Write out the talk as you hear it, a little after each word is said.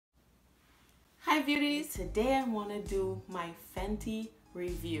Hi beauties, today I want to do my Fenty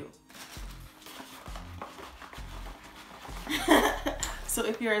review. So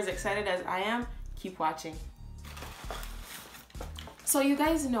if you're as excited as I am, keep watching. So you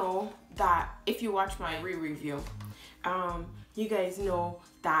guys know that if you watch my review, you guys know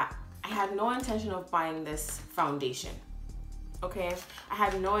that I had no intention of buying this foundation. Okay, I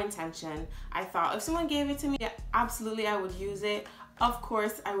had no intention. I thought if someone gave it to me, absolutely I would use it. Of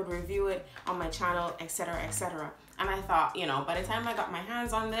course, I would review it on my channel, etc., etc. And I thought, you know, by the time I got my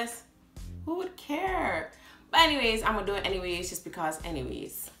hands on this, who would care? But anyways, I'm gonna do it anyways, just because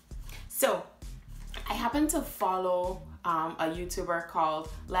anyways. So, I happen to follow a YouTuber called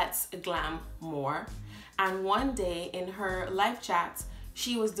Let's Glam More. And one day in her live chats,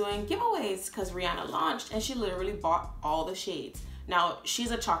 she was doing giveaways because Rihanna launched and she literally bought all the shades. Now,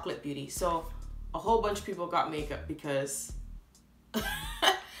 she's a chocolate beauty, so a whole bunch of people got makeup because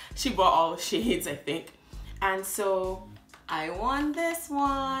she bought all the shades, I think. And so I won this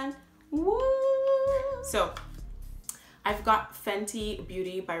one. Woo! So I've got Fenty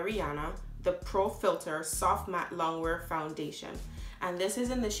Beauty by Rihanna, the Pro Filt'r Soft Matte Longwear Foundation. And this is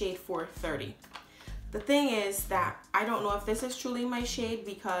in the shade 430. The thing is that I don't know if this is truly my shade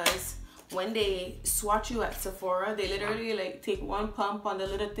because when they swatch you at Sephora, they literally like take one pump on the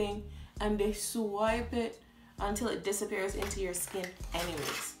little thing and they swipe it until it disappears into your skin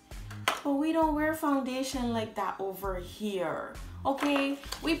anyways. But we don't wear foundation like that over here, okay?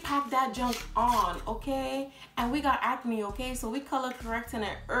 We pack that junk on, okay? And we got acne, okay? So we color correcting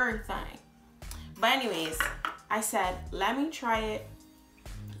and everything. But anyways, I said, let me try it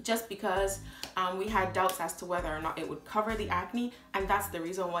just because we had doubts as to whether or not it would cover the acne, and that's the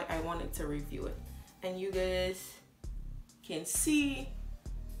reason why I wanted to review it. And you guys can see,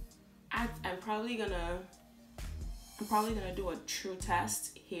 I'm probably gonna do a true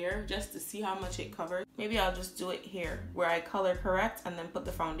test here just to see how much it covers. Maybe I'll just do it here where I color correct and then put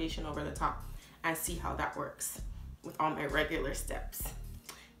the foundation over the top and see how that works with all my regular steps.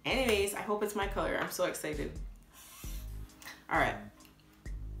 Anyways, I hope it's my color. I'm so excited. All right.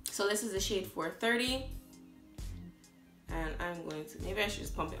 So this is the shade 430. And I'm going to, maybe I should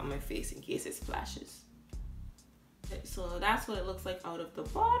just pump it on my face in case it splashes. So that's what it looks like out of the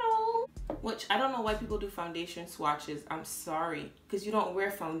bottle. Which, I don't know why people do foundation swatches. I'm sorry. Because you don't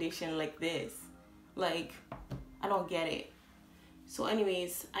wear foundation like this. Like, I don't get it. So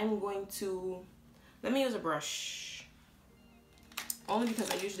anyways, I'm going to, let me use a brush. Only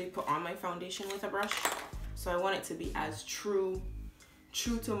because I usually put on my foundation with a brush. So I want it to be as true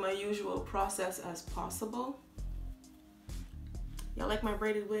to my usual process as possible. Y'all like my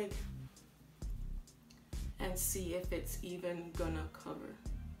braided wig? And see if it's even gonna cover.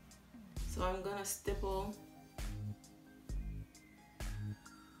 So I'm gonna stipple.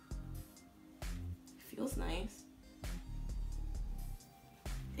 Feels nice.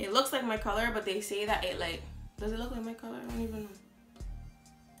 It looks like my color, but they say that it like, does it look like my color? I don't even know.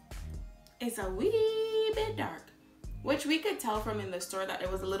 It's a wee bit dark, which we could tell from in the store that it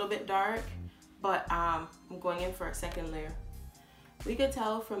was a little bit dark, but I'm going in for a second layer. We could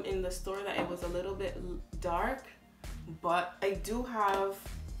tell from in the store that it was a little bit dark, but I do have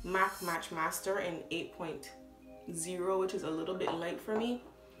MAC Match Master in 8.0, which is a little bit light for me.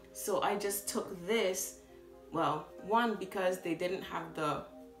 So I just took this, well, one, because they didn't have the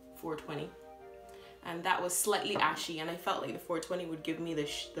 420, and that was slightly ashy, and I felt like the 420 would give me the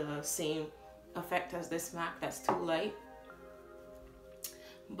same effect as this MAC that's too light.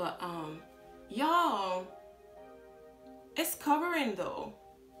 But y'all, it's covering though.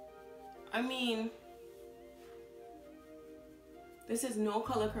 I mean, this is no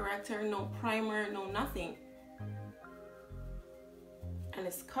color corrector, no primer, no nothing, and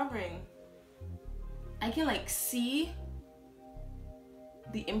it's covering. I can like see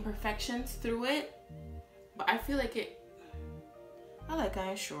the imperfections through it, but I feel like it, I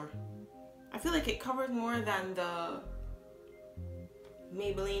ain't sure. I feel like it covers more than the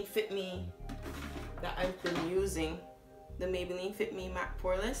Maybelline Fit Me that I've been using. The Maybelline Fit Me Matte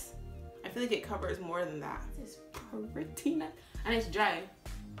Poreless. I feel like it covers more than that. This is pretty nice. And it's dry,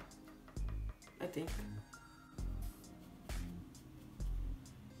 I think.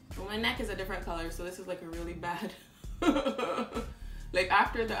 Well, my neck is a different color, so this is like a really bad. Like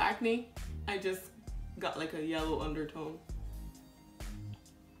after the acne, I just got like a yellow undertone.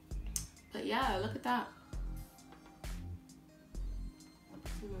 But yeah, look at that.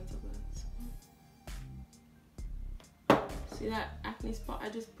 See that acne spot I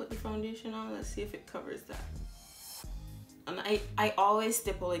just put the foundation on? Let's see if it covers that. And I always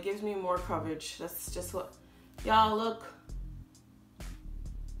stipple, it gives me more coverage. That's just what, y'all look.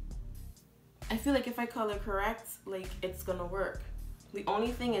 I feel like if I color correct, like it's gonna work. The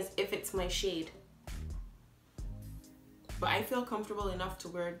only thing is if it's my shade. But I feel comfortable enough to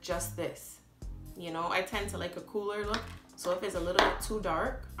wear just this. You know, I tend to like a cooler look. So if it's a little bit too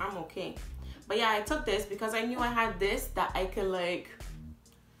dark, I'm okay. But yeah, I took this because I knew I had this that I could like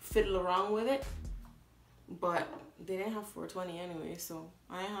fiddle around with it. But they didn't have 420 anyway, so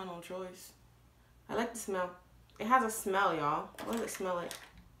I ain't had no choice. I like the smell. It has a smell, y'all. What does it smell like?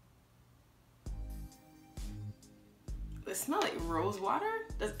 Does it smell like rose water?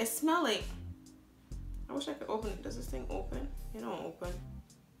 Does it smell like... I wish I could open it. Does this thing open? It don't open.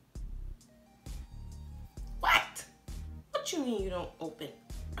 What? What you mean you don't open?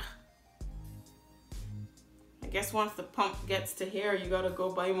 I guess once the pump gets to here, you gotta go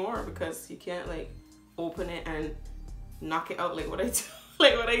buy more because you can't like open it and knock it out like what I do.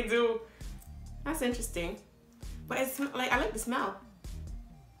 Like what I do. That's interesting. But it's like, I like the smell.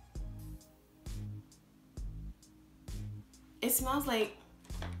 It smells like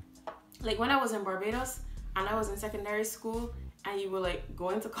when I was in Barbados and I was in secondary school and you were like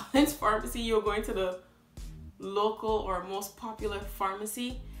going to Collins Pharmacy, you were going to the local or most popular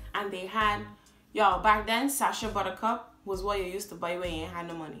pharmacy and they had, y'all, back then Sasha Buttercup was what you used to buy when you ain't had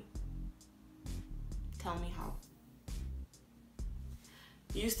no money. Tell me how.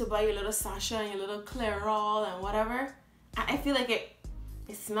 You used to buy your little Sasha and your little Clairol and whatever. And I feel like it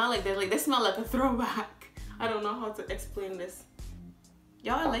smelled like this. Like this smelled like a throwback. I don't know how to explain this.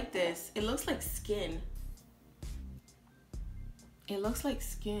 Y'all, I like this. It looks like skin. It looks like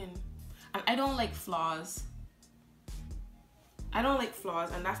skin. And I don't like flaws. I don't like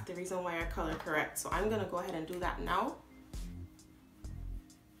flaws, and that's the reason why I color correct. So I'm gonna go ahead and do that now.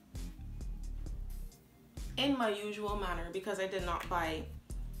 In my usual manner, because I did not buy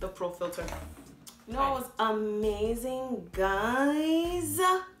the Pro Filt'r. You know what was amazing, guys?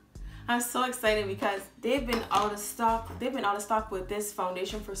 I'm so excited because they've been out of stock. They've been out of stock with this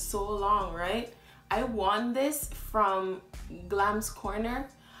foundation for so long, right? I won this from Glam's Corner.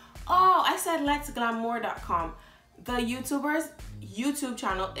 Oh, I said letsglammore.com. The YouTuber's YouTube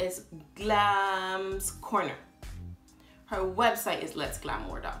channel is Glam's Corner. Her website is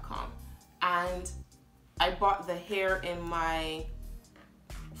letsglammore.com. And I bought the hair in my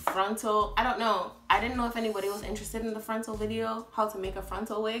frontal. I don't know. I didn't know if anybody was interested in the frontal video, how to make a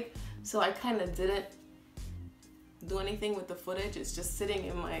frontal wig. So I kind of didn't do anything with the footage. It's just sitting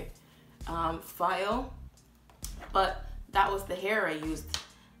in my file. But that was the hair I used.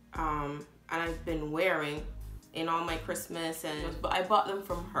 And I've been wearing in all my Christmas. But I bought them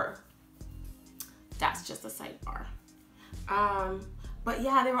from her. That's just a sidebar. But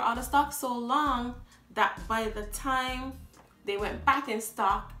yeah, they were out of stock so long that by the time they went back in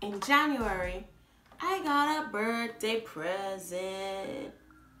stock in January, I got a birthday present.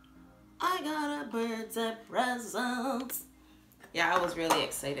 I got a birthday present. Yeah, I was really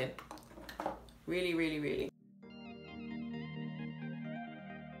excited. Really, really, really.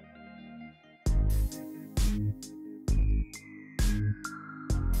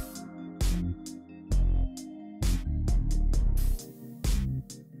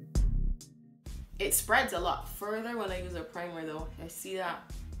 It spreads a lot further when I use a primer though. I see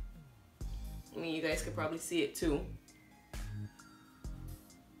that. I mean, you guys could probably see it too.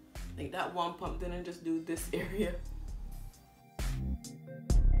 Like that one pump didn't just do this area.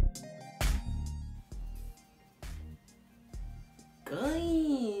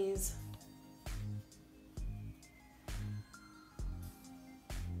 Guys.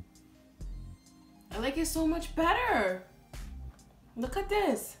 I like it so much better. Look at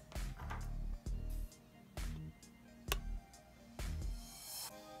this.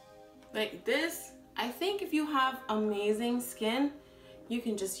 Like this, I think if you have amazing skin, you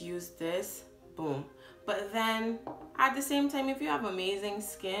can just use this, boom. But then at the same time, if you have amazing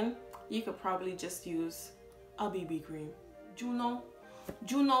skin, you could probably just use a BB cream. Do you know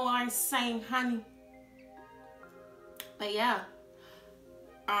what I'm saying, honey? But yeah,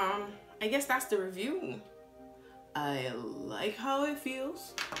 I guess that's the review. I like how it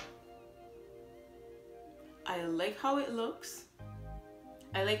feels. I like how it looks.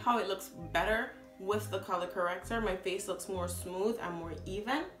 I like how it looks better with the color corrector. My face looks more smooth and more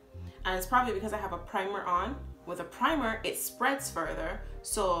even. And it's probably because I have a primer on. With a primer, it spreads further.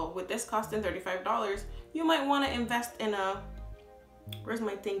 So with this costing $35, you might want to invest in a, where's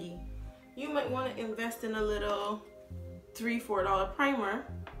my thingy? You might want to invest in a little $3, $4 primer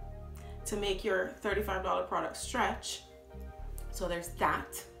to make your $35 product stretch. So there's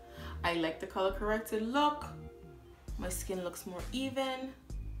that. I like the color corrected look. My skin looks more even.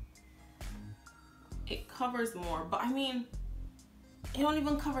 It covers more, but I mean, it don't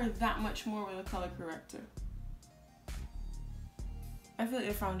even cover that much more with a color corrector. I feel like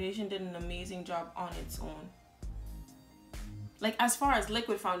the foundation did an amazing job on its own. Like, as far as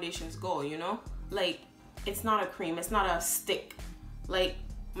liquid foundations go, you know? Like, it's not a cream, it's not a stick. Like,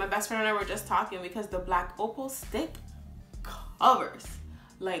 my best friend and I were just talking because the black opal stick covers.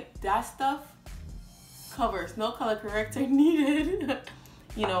 Like, that stuff covers. No color corrector needed.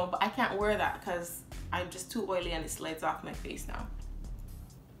 You know, but I can't wear that because I'm just too oily and it slides off my face now.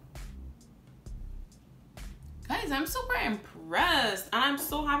 Guys, I'm super impressed and I'm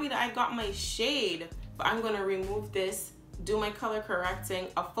so happy that I got my shade. But I'm gonna remove this, do my color correcting,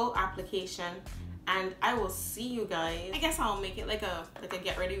 a full application, and I will see you guys. I guess I'll make it like a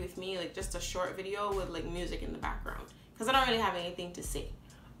get ready with me, like just a short video with like music in the background because I don't really have anything to say.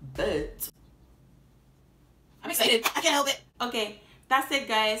 But I'm excited. I can't help it. Okay, that's it,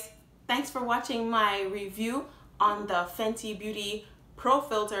 guys. Thanks for watching my review on the Fenty Beauty Pro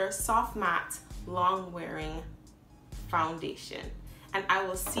Filt'r Soft Matte Long Wearing Foundation. And I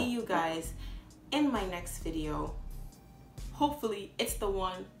will see you guys in my next video. Hopefully it's the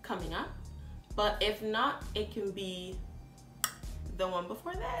one coming up. But if not, it can be the one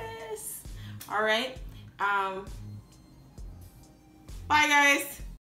before this. All right. Bye, guys.